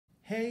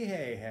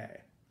Hey,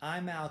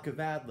 I'm Al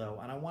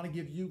Kavadlo, and I want to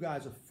give you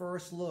guys a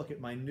first look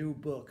at my new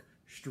book,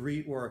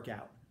 Street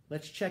Workout.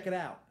 Let's check it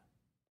out.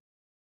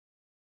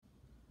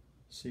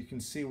 So you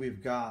can see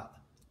we've got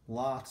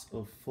lots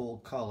of full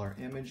color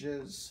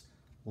images,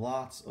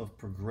 lots of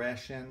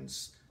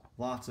progressions,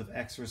 lots of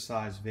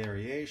exercise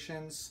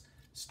variations,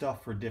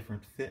 stuff for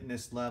different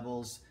fitness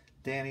levels.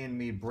 Danny and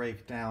me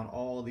break down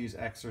all of these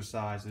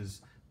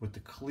exercises with the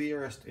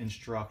clearest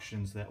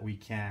instructions that we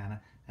can,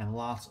 and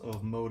lots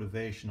of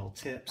motivational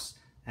tips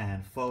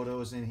and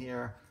photos in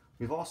here.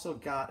 We've also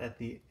got at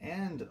the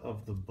end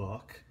of the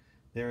book,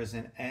 there is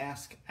an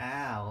Ask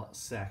Al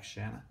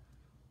section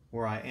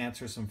where I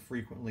answer some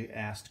frequently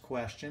asked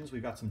questions.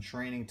 We've got some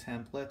training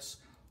templates,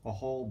 a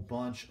whole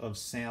bunch of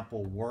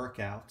sample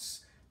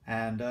workouts,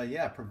 and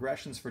yeah,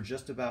 progressions for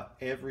just about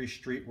every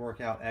street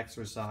workout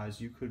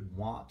exercise you could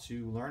want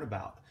to learn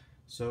about.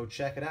 So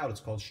check it out. It's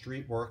called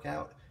Street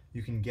Workout.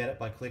 You can get it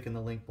by clicking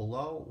the link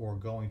below or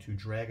going to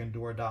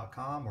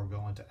dragondoor.com or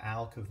going to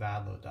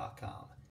alkavadlo.com.